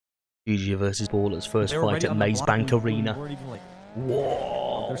GG versus Ballas, first They were fight already at on the Maze block Bank when we Arena. weren't even like,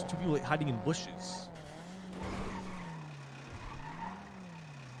 Whoa! there's two people like, hiding in bushes.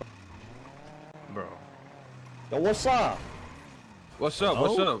 Bro. Yo, what's up? What's up?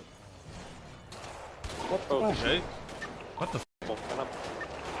 What's up? What the Okay. What the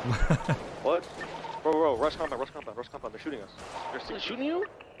What? Bro, rush compound, they're shooting us. They're shooting you?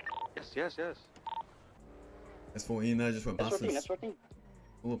 Yes. That's 14 there, just went past us. That's 14.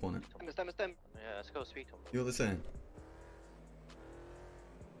 All up on it. It's them. Yeah, let's go speak to them. You're the same.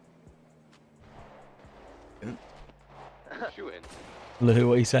 Yeah. Shooting. Lou,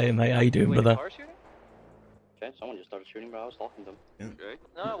 what are you saying, mate? How you doing, brother? Okay, someone just started shooting, but I was talking to them. Yeah. Okay.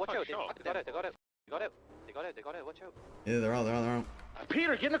 No, watch out. They got it. Watch out. Yeah, they're out.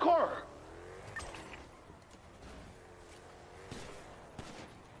 Peter, get in the car.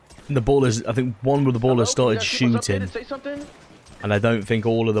 And the Ballers, I think one of the Ballers started shooting, Say something. and I don't think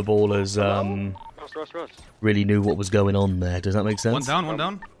all of the Ballers Rush. really knew what was going on there. Does that make sense? One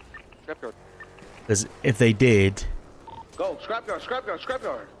down. Scrapyard. Because if they did, Go,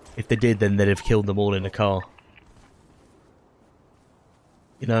 scrapyard. if they did, then they'd have killed them all in the car.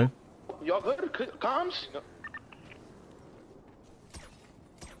 You know? Y'all good? Comms? No.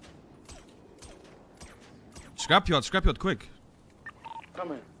 Scrapyard, quick.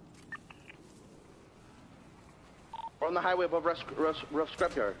 Come in. We're on the highway above rough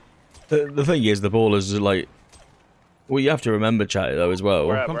scrapyard. The thing is, the Ballers are like... Well, you have to remember, chat, though, as well,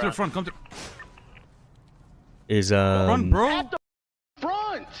 Come to the front, is, Run, bro! At the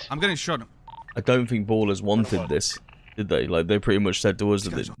front! I'm getting shot. I don't think Ballers wanted this, did they? Like, they pretty much said to us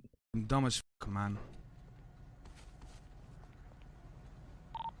that they... I'm dumb as fuck, man.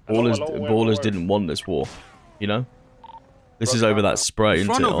 Ballers didn't want this war, you know? This is over that spray,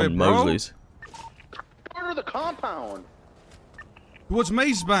 isn't it, on Mosley's? Part of the compound. Towards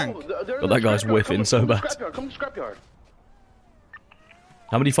Maze Bank. But that guy's whiffing so bad. Come to scrapyard.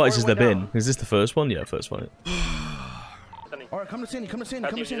 How many fights has there been? Is this the first one? Yeah, first one. Alright, come to Sandy.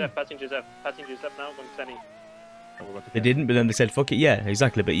 Passing Joseph now, going to Sandy. They didn't, but then they said, "Fuck it, yeah,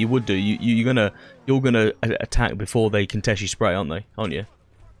 exactly." But you would do. You're gonna attack before they contest your spray, aren't they? Aren't you?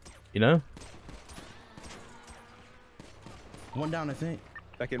 You know. One down, I think.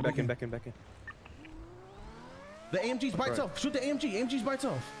 Back in. The AMG's by itself. Shoot the AMG. AMG's by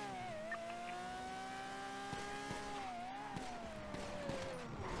itself.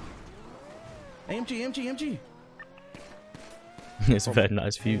 AMG. It's a very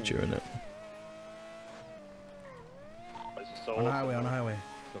nice future, isn't it? On the highway. Yeah,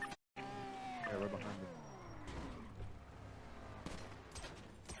 right behind me.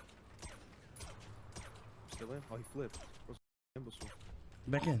 Still in? Oh, he flipped. What's the imbecile?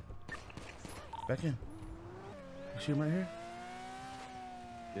 Back in. You see him right here?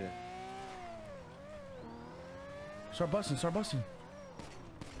 Yeah. Start busting.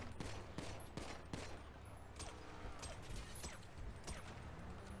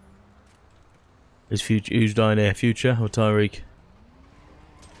 Who's dying here? Future or Tyreek?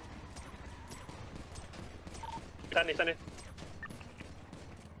 Sandy.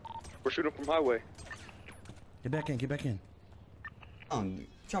 We're shooting from highway. Get back in.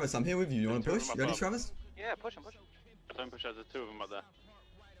 Travis, I'm here with you. You want to push? You ready, Travis? Yeah, push him. Don't push out the two of them up there.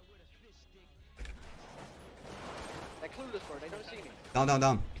 They're clueless, bro. They don't see me. Down. He's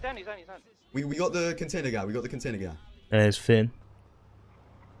down. We got the container guy. There's Finn.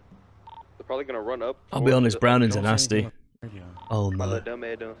 They're probably gonna run up. I'll be honest, Brownings are nasty. Oh My no. little dumb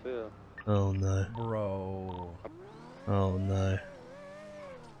head don't feel. Oh no. Bro. Oh no.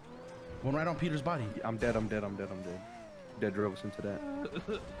 One right on Peter's body. I'm dead. Dead drove us into that.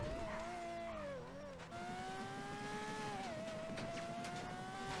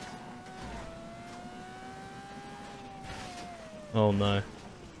 Oh no.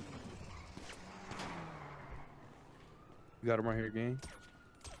 You got him right here, gang.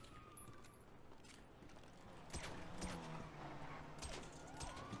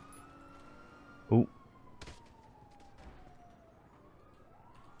 Oh.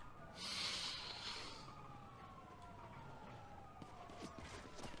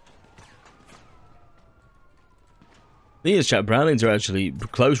 Thing is, chat, Brownings are actually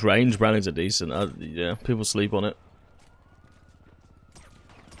close range. Brownings are decent. Yeah, people sleep on it.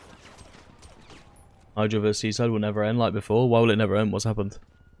 Hydra vs Seaside will never end like before. Why will it never end? What's happened?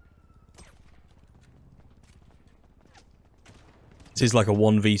 Is this like a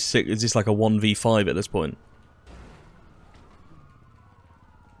 1v6? Is this like a 1v5 at this point?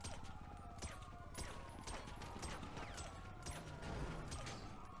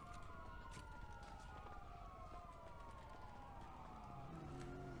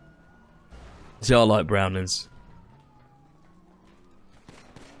 See, I like Brownings.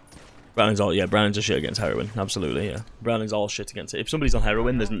 Brownings are, yeah, Brownings are shit against heroin. Absolutely, yeah. Brownings are all shit against it. If somebody's on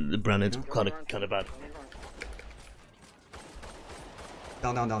heroin, the Brownings kind of bad.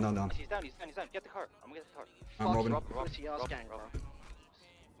 Down, down, down, down, down. He's down. Get the car. I'm gonna get the car. I'm Robin. CR's gang, bro.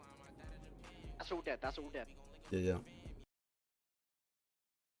 That's all dead. That's all dead. Yeah, yeah.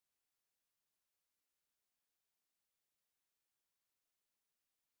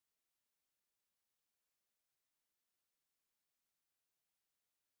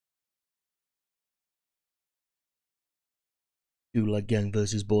 Gulag Gang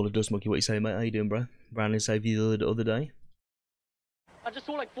versus Baller Dust Monkey. What you saying, mate? How you doing, bro? Brandon saved you the other day. I just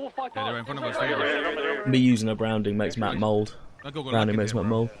saw like 4 or 5 Yeah, they're cars. in front of us. Me using a Browning makes Matt mold. Browning makes Matt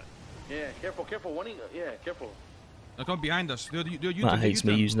mold. Yeah, careful. Yeah, careful. They're coming behind us. You Matt hates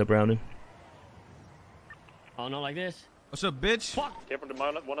me using a Browning. Oh, not like this. What's up, bitch? Fuck! Careful,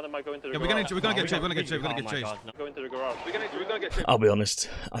 one of them might go into the Yeah, garage. we're gonna get chased. We're gonna get chased. Go into the garage. We're gonna get chased. I'll be honest.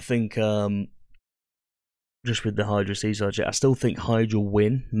 I think just with the Hydra Seaside jet, I still think Hydra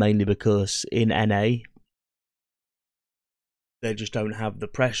win, mainly because in NA they just don't have the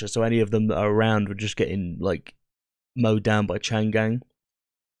pressure, so any of them that are around were just getting like mowed down by Changang.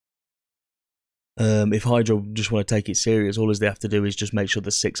 If Hydra just want to take it serious, all they have to do is just make sure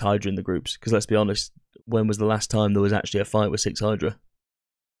there's 6 Hydra in the groups. Because let's be honest, when was the last time there was actually a fight with 6 Hydra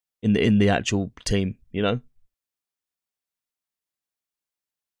in the actual team? You know.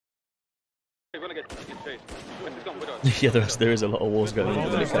 We're gonna get chased. Who's going with us? Yeah, there is a lot of wars going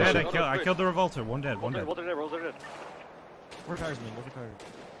on. Dead. I killed the revolter. One dead. Rolls are dead. Where tires me? Where's the tire?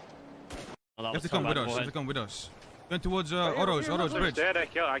 Oh, You have to come with us. You have to come with us. Going towards Otto's bridge. Dead.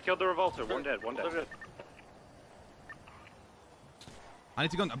 I killed the revolter. One dead. I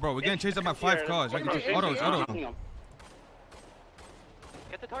need to go, bro. We're getting chased up by 5 cars. I can just Otto's.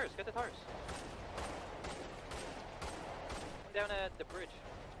 Get the tires. Down at the bridge.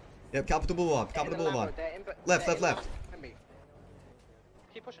 Yep, Capital Boulevard. Left.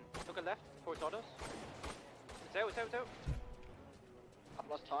 Keep pushing. Look at left towards autos. It's out. I've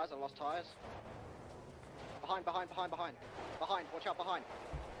lost tires. Behind. Watch out behind.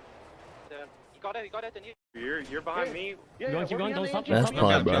 You got it. Then You're behind me. Yeah, keep going. Don't stop. That's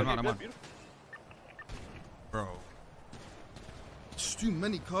fine, bro. I'm on. Bro. It's too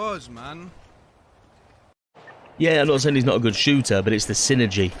many cars, man. Yeah, I'm not saying he's not a good shooter, but it's the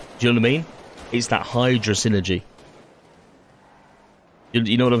synergy. Do you know what I mean? It's that Hydra synergy.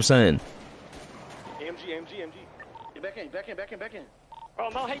 You know what I'm saying? AMG. Get back in. Oh,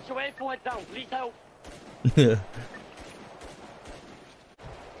 no, HOA, forward down. Please help.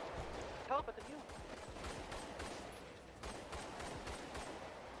 help at the view.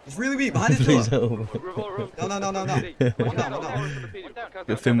 It's really weak behind his Please door. help. No. One down.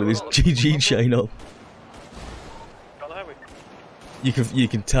 Good thing with his GG chain up. You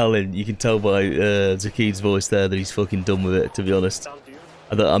can tell by Zakid's voice there that he's fucking done with it. To be honest,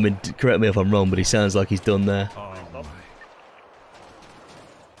 I mean, correct me if I'm wrong, but he sounds like he's done there. Oh,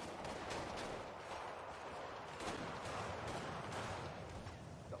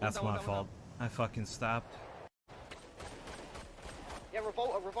 that's my fault. I fucking stopped. Yeah,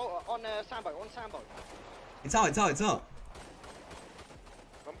 revolter on Sambo. It's out. Yeah, I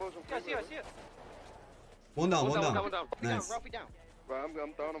see it. One down. Nice. Ralphie down. Right, I'm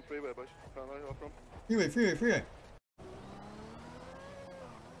down on freeway, boys. Can't I help from? Freeway.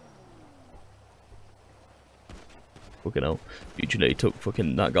 Fucking hell. Usually took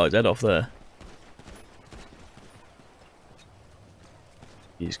fucking that guy's head off there.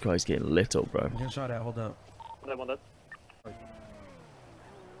 Jesus Christ, getting lit up, bro. I'm getting shot at. Hold up. One dead.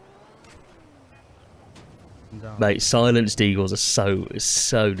 I'm down. Mate, silenced eagles are so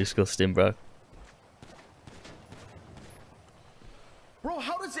disgusting, bro. Bro,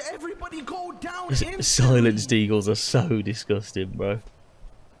 how does everybody go down? Silenced eagles are so disgusting, bro.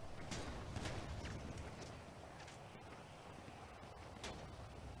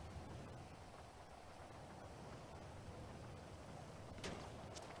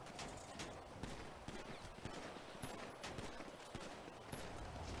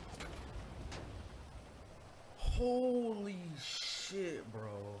 Holy shit,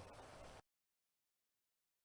 bro.